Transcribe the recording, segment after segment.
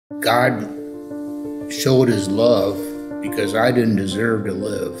God showed his love because I didn't deserve to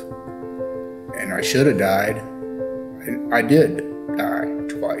live. And I should have died. I did die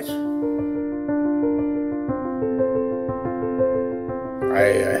twice. I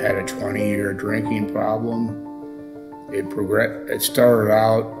had a 20-year drinking problem. It started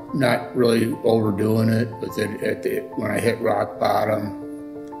out not really overdoing it, but then when I hit rock bottom,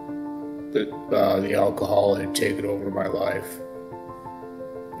 the alcohol had taken over my life,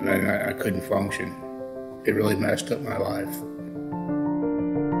 and I couldn't function. It really messed up my life.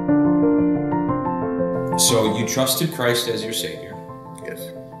 So you trusted Christ as your Savior?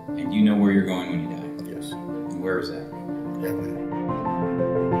 Yes. And you know where you're going when you die? Yes. And where is that? Heaven.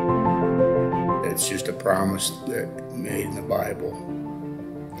 It's just a promise that made in the Bible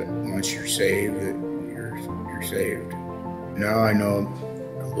that once you're saved, that you're saved. Now I know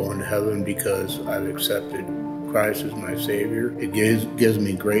I'm going to heaven because I've accepted Christ as my Savior. It gives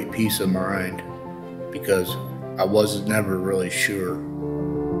me great peace of mind because I was never really sure.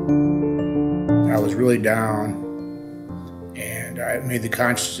 I was really down, and I made the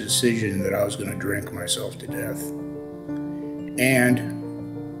conscious decision that I was going to drink myself to death.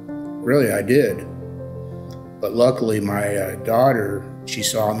 And really, I did. But luckily, my daughter, she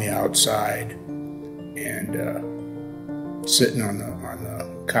saw me outside and sitting on the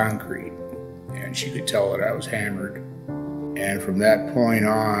concrete, and she could tell that I was hammered. And from that point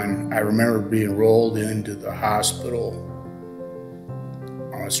on, I remember being rolled into the hospital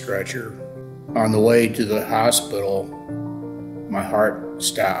on a stretcher. On the way to the hospital, my heart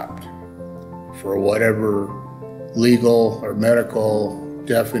stopped. For whatever legal or medical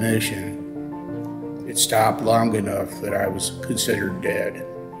definition, it stopped long enough that I was considered dead.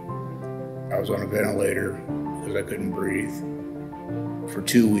 I was on a ventilator because I couldn't breathe for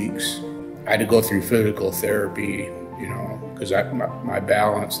 2 weeks. I had to go through physical therapy, because my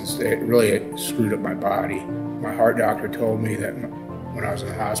balance, it really screwed up my body. My heart doctor told me that when I was in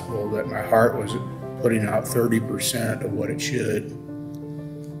the hospital that my heart was putting out 30% of what it should.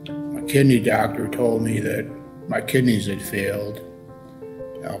 My kidney doctor told me that my kidneys had failed.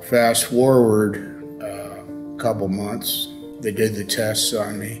 Now fast forward a couple months, they did the tests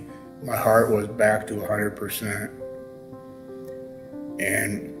on me. My heart was back to 100%.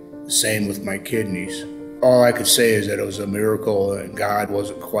 And same with my kidneys. All I could say is that it was a miracle and God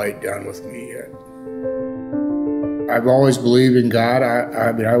wasn't quite done with me yet. I've always believed in God.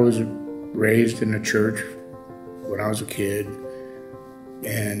 I was raised in a church when I was a kid.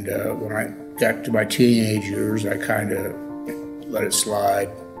 And when I got to my teenage years, I kind of let it slide.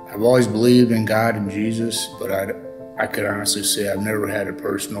 I've always believed in God and Jesus, but I could honestly say I've never had a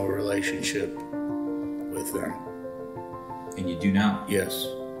personal relationship with them. And you do now? Yes,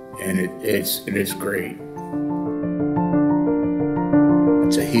 and it is great.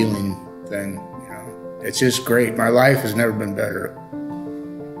 It's a healing thing, It's just great. My life has never been better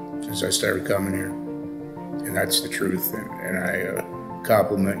since I started coming here, and that's the truth. And I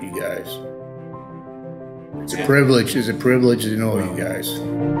compliment you guys. It's a privilege. It's a privilege to know you guys.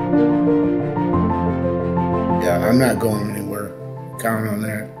 Yeah, I'm not going anywhere. Count on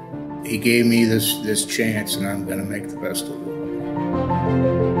that. He gave me this chance, and I'm going to make the best of it.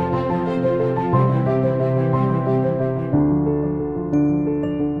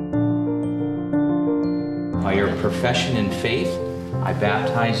 By your profession in faith, I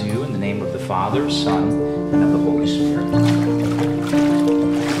baptize you in the name of the Father, Son, and of the Holy Spirit.